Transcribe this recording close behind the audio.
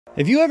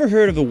Have you ever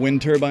heard of a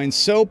wind turbine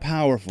so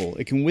powerful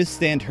it can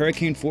withstand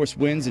hurricane-force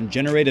winds and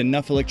generate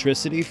enough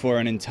electricity for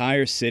an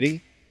entire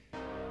city?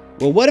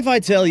 Well, what if I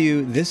tell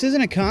you this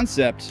isn't a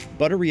concept,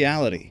 but a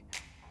reality?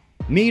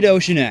 Meet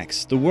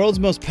OceanX, the world's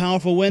most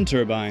powerful wind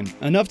turbine,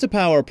 enough to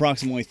power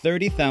approximately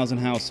 30,000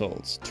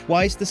 households,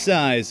 twice the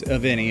size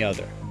of any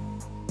other.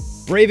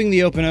 Braving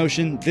the open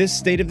ocean, this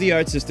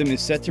state-of-the-art system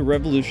is set to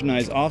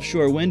revolutionize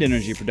offshore wind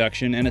energy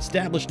production and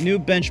establish new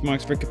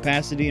benchmarks for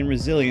capacity and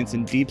resilience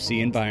in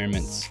deep-sea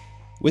environments.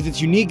 With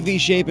its unique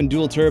V-shape and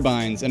dual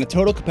turbines and a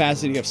total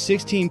capacity of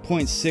 16.6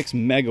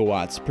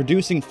 megawatts,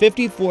 producing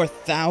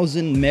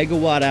 54,000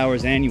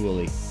 megawatt-hours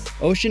annually,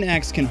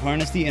 OceanX can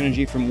harness the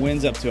energy from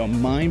winds up to a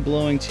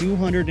mind-blowing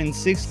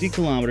 260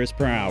 kilometers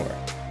per hour.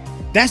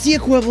 That's the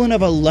equivalent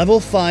of a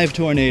level 5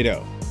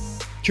 tornado.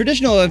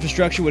 Traditional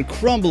infrastructure would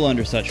crumble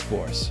under such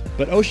force,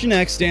 but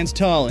OceanX stands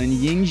tall in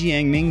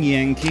Yingjiang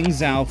Mingyang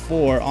Qingzhou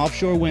 4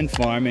 offshore wind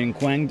farm in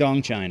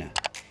Guangdong, China.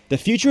 The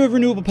future of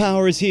renewable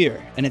power is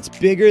here, and it's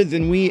bigger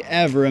than we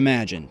ever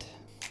imagined.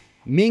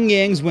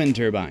 Mingyang's wind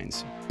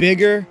turbines.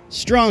 Bigger,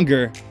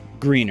 stronger,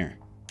 greener.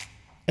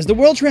 As the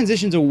world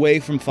transitions away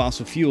from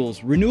fossil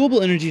fuels,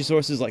 renewable energy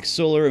sources like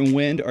solar and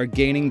wind are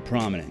gaining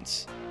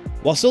prominence.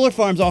 While solar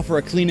farms offer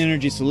a clean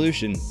energy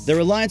solution, their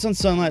reliance on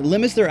sunlight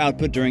limits their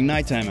output during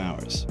nighttime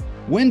hours.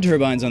 Wind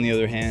turbines, on the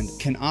other hand,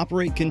 can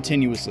operate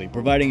continuously,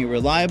 providing a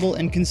reliable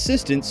and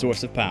consistent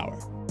source of power.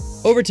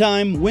 Over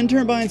time, wind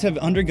turbines have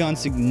undergone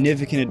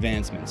significant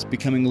advancements,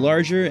 becoming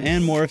larger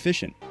and more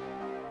efficient.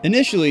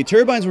 Initially,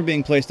 turbines were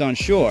being placed on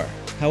shore.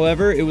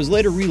 However, it was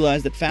later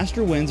realized that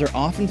faster winds are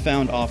often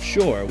found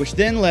offshore, which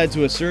then led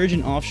to a surge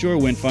in offshore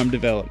wind farm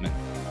development.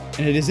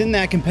 And it is in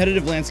that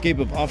competitive landscape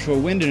of offshore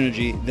wind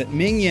energy that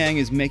Mingyang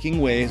is making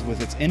waves with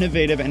its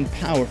innovative and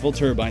powerful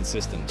turbine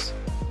systems.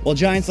 While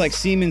giants like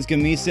Siemens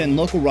Gamesa and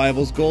local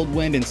rivals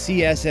Goldwind and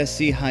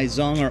CSSC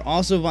Haizong are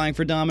also vying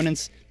for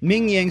dominance,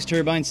 Mingyang's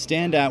turbines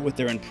stand out with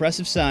their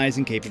impressive size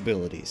and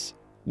capabilities.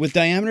 With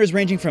diameters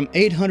ranging from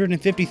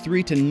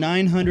 853 to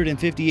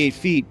 958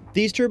 feet,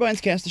 these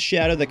turbines cast a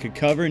shadow that could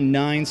cover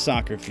 9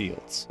 soccer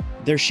fields.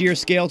 Their sheer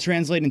scale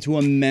translates into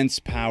immense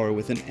power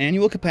with an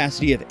annual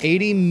capacity of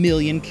 80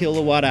 million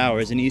kilowatt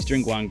hours in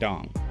eastern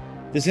Guangdong.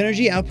 This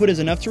energy output is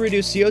enough to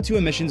reduce CO2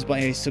 emissions by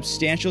a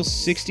substantial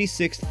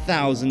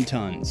 66,000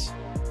 tons.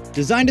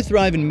 Designed to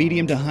thrive in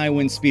medium to high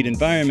wind speed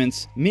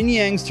environments,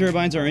 Mingyang's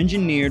turbines are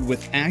engineered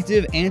with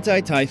active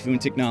anti-typhoon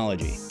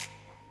technology.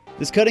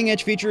 This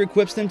cutting-edge feature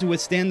equips them to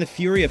withstand the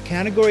fury of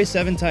Category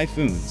 7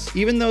 typhoons,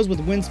 even those with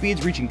wind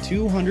speeds reaching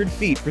 200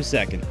 feet per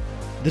second.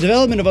 The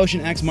development of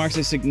OceanX marks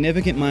a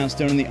significant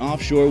milestone in the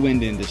offshore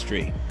wind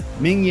industry.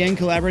 Mingyang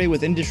collaborated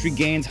with industry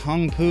giants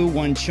Hongpu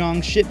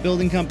Wenchong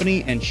Shipbuilding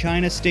Company and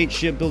China State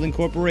Shipbuilding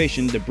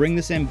Corporation to bring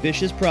this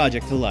ambitious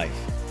project to life.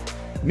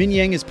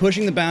 Mingyang is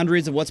pushing the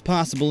boundaries of what's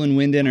possible in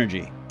wind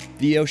energy.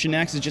 The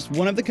OceanX is just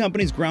one of the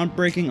company's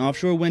groundbreaking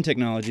offshore wind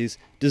technologies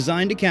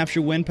designed to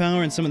capture wind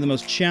power in some of the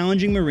most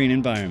challenging marine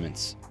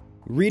environments.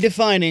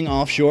 Redefining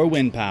offshore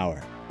wind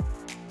power.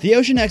 The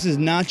OceanX is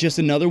not just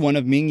another one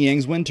of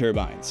Mingyang's wind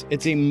turbines,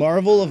 it's a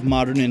marvel of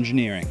modern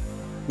engineering.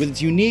 With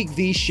its unique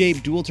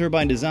V-shaped dual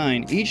turbine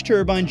design, each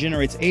turbine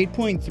generates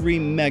 8.3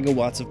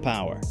 megawatts of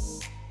power.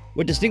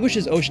 What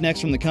distinguishes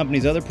OceanX from the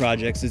company's other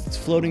projects is its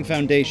floating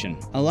foundation,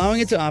 allowing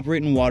it to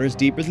operate in waters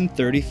deeper than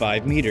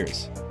 35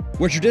 meters.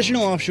 Where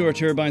traditional offshore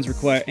turbines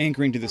require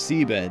anchoring to the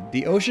seabed,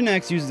 the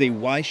OceanX uses a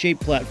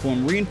Y-shaped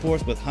platform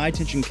reinforced with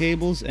high-tension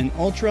cables and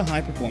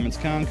ultra-high-performance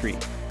concrete.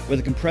 With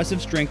a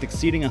compressive strength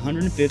exceeding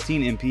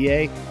 115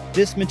 MPa,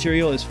 this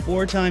material is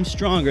 4 times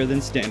stronger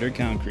than standard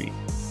concrete.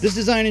 This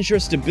design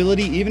ensures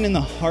stability even in the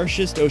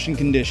harshest ocean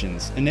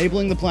conditions,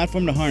 enabling the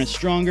platform to harness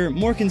stronger,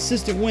 more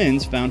consistent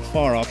winds found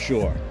far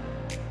offshore.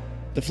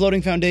 The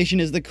floating foundation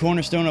is the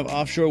cornerstone of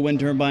offshore wind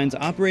turbines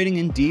operating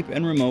in deep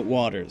and remote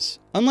waters.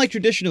 Unlike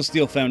traditional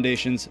steel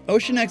foundations,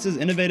 OceanX's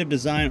innovative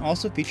design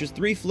also features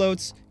 3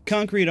 floats,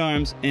 concrete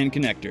arms, and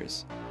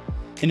connectors.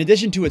 In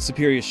addition to its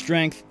superior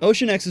strength,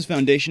 OceanX's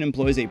foundation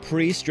employs a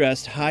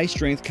pre-stressed,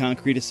 high-strength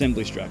concrete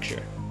assembly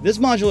structure. This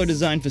modular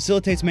design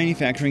facilitates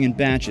manufacturing in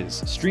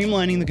batches,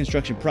 streamlining the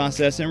construction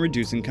process and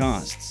reducing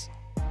costs.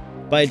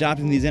 By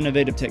adopting these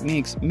innovative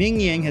techniques,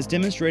 Mingyang has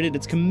demonstrated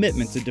its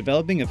commitment to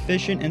developing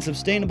efficient and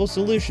sustainable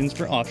solutions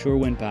for offshore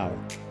wind power.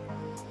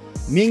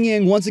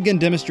 Mingyang once again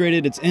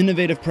demonstrated its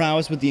innovative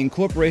prowess with the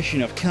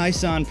incorporation of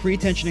Kaisan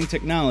pre-tensioning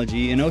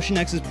technology in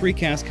OceanX's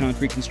precast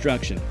concrete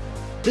construction.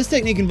 This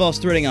technique involves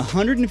threading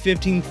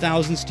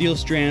 115,000 steel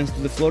strands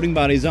through the floating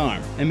body's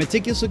arm and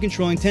meticulously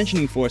controlling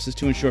tensioning forces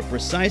to ensure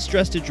precise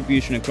stress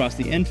distribution across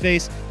the end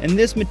face, and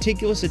this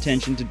meticulous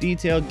attention to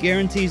detail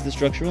guarantees the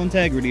structural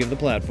integrity of the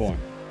platform.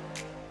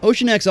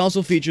 OceanX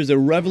also features a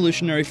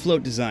revolutionary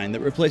float design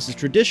that replaces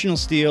traditional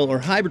steel or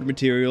hybrid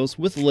materials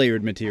with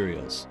layered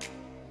materials.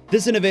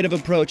 This innovative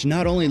approach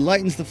not only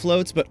lightens the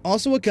floats but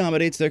also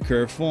accommodates their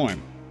curved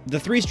form. The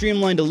 3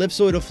 streamlined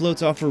ellipsoidal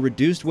floats offer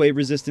reduced wave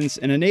resistance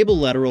and enable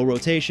lateral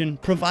rotation,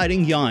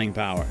 providing yawing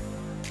power.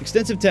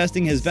 Extensive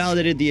testing has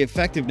validated the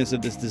effectiveness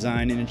of this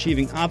design in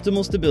achieving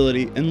optimal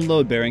stability and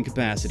load-bearing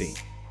capacity.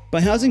 By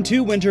housing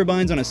 2 wind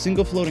turbines on a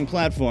single floating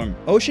platform,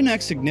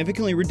 OceanX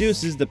significantly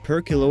reduces the per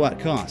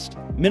kilowatt cost,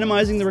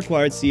 minimizing the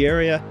required sea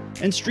area,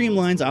 and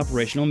streamlines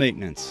operational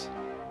maintenance.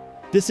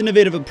 This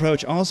innovative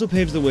approach also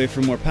paves the way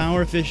for more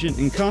power-efficient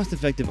and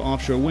cost-effective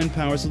offshore wind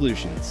power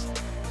solutions.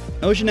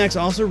 OceanX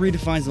also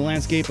redefines the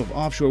landscape of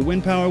offshore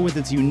wind power with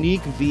its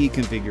unique V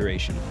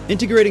configuration,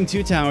 integrating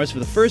 2 towers for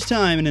the first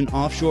time in an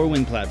offshore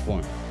wind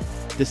platform.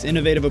 This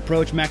innovative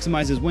approach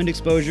maximizes wind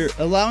exposure,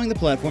 allowing the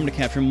platform to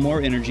capture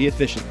more energy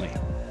efficiently.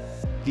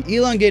 The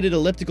elongated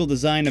elliptical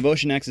design of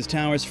OceanX's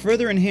towers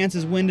further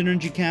enhances wind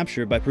energy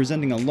capture by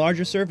presenting a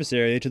larger surface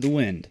area to the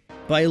wind.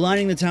 By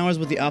aligning the towers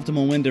with the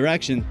optimal wind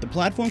direction, the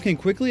platform can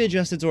quickly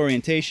adjust its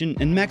orientation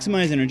and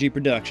maximize energy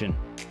production.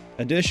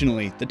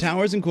 Additionally, the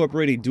towers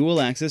incorporate a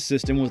dual-access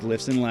system with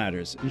lifts and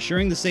ladders,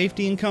 ensuring the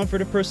safety and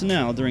comfort of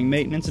personnel during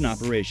maintenance and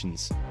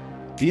operations.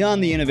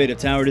 Beyond the innovative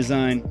tower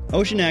design,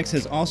 OceanX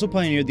has also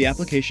pioneered the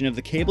application of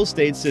the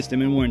cable-stayed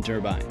system in wind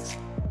turbines.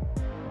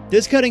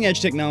 This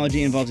cutting-edge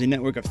technology involves a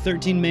network of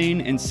 13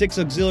 main and 6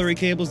 auxiliary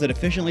cables that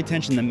efficiently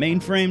tension the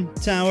mainframe,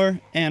 tower,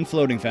 and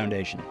floating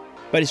foundation.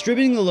 By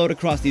distributing the load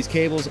across these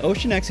cables,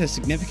 OceanX has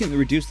significantly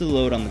reduced the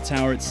load on the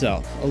tower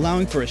itself,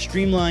 allowing for a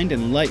streamlined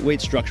and lightweight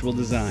structural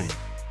design.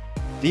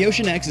 The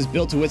OceanX is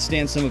built to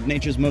withstand some of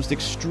nature's most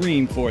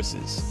extreme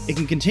forces. It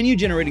can continue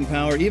generating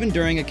power even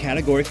during a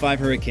Category 5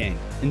 hurricane,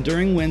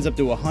 enduring winds up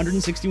to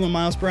 161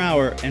 miles per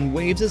hour and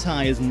waves as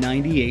high as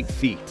 98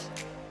 feet.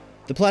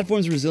 The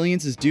platform's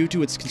resilience is due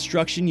to its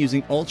construction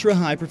using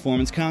ultra-high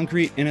performance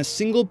concrete and a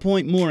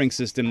single-point mooring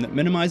system that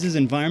minimizes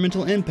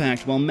environmental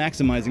impact while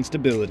maximizing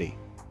stability.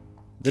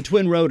 The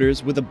twin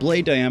rotors, with a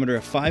blade diameter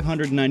of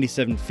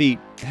 597 feet,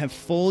 have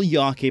full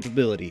yaw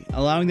capability,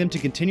 allowing them to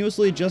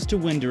continuously adjust to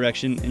wind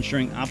direction,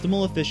 ensuring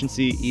optimal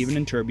efficiency even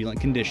in turbulent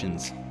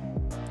conditions.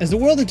 As the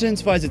world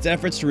intensifies its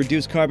efforts to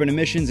reduce carbon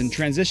emissions and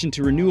transition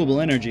to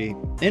renewable energy,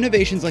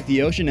 innovations like the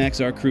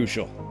OceanX are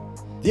crucial.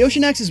 The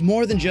OceanX is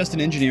more than just an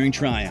engineering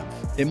triumph.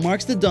 It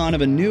marks the dawn of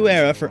a new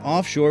era for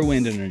offshore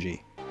wind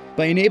energy.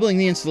 By enabling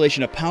the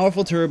installation of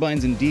powerful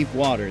turbines in deep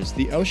waters,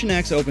 the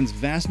OceanX opens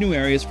vast new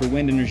areas for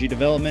wind energy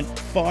development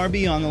far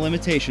beyond the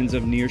limitations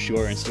of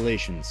nearshore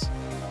installations.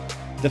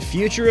 The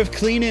future of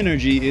clean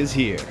energy is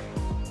here.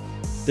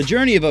 The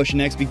journey of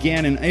OceanX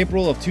began in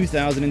April of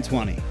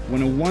 2020,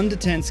 when a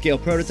 1:10 scale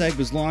prototype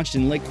was launched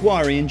in Lake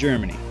Quarry in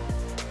Germany.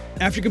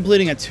 After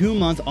completing a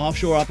 2-month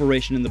offshore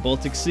operation in the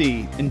Baltic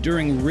Sea,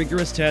 enduring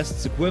rigorous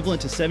tests equivalent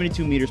to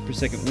 72 meters per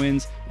second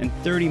winds and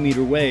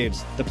 30-meter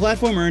waves, the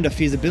platform earned a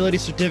feasibility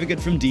certificate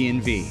from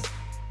DNV.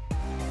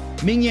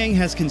 Mingyang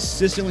has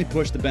consistently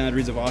pushed the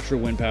boundaries of offshore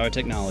wind power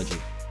technology.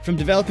 From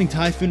developing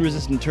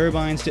typhoon-resistant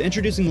turbines to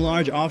introducing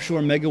large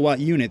offshore megawatt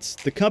units,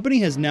 the company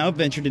has now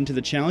ventured into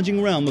the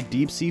challenging realm of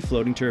deep-sea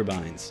floating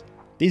turbines.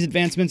 These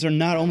advancements are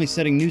not only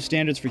setting new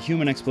standards for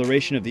human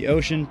exploration of the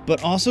ocean,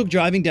 but also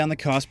driving down the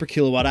cost per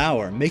kilowatt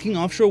hour, making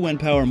offshore wind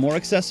power more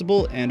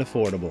accessible and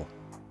affordable.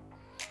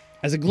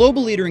 As a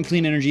global leader in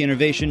clean energy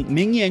innovation,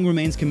 Mingyang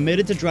remains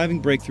committed to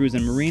driving breakthroughs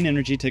in marine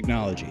energy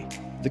technology.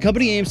 The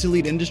company aims to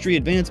lead industry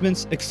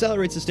advancements,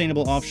 accelerate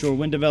sustainable offshore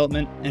wind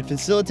development, and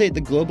facilitate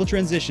the global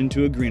transition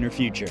to a greener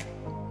future.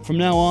 From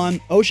now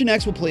on,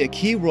 OceanX will play a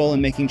key role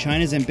in making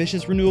China's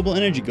ambitious renewable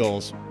energy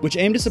goals, which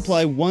aim to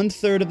supply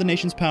 1/3 of the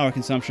nation's power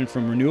consumption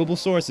from renewable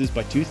sources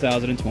by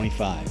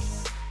 2025.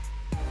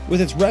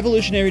 With its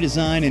revolutionary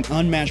design and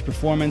unmatched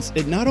performance,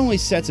 it not only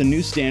sets a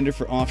new standard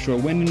for offshore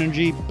wind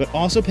energy, but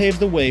also paves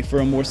the way for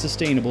a more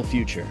sustainable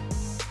future.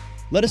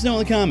 Let us know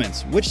in the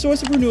comments which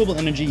source of renewable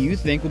energy you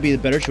think will be the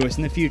better choice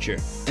in the future.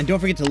 And don't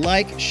forget to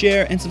like,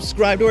 share, and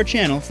subscribe to our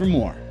channel for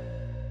more.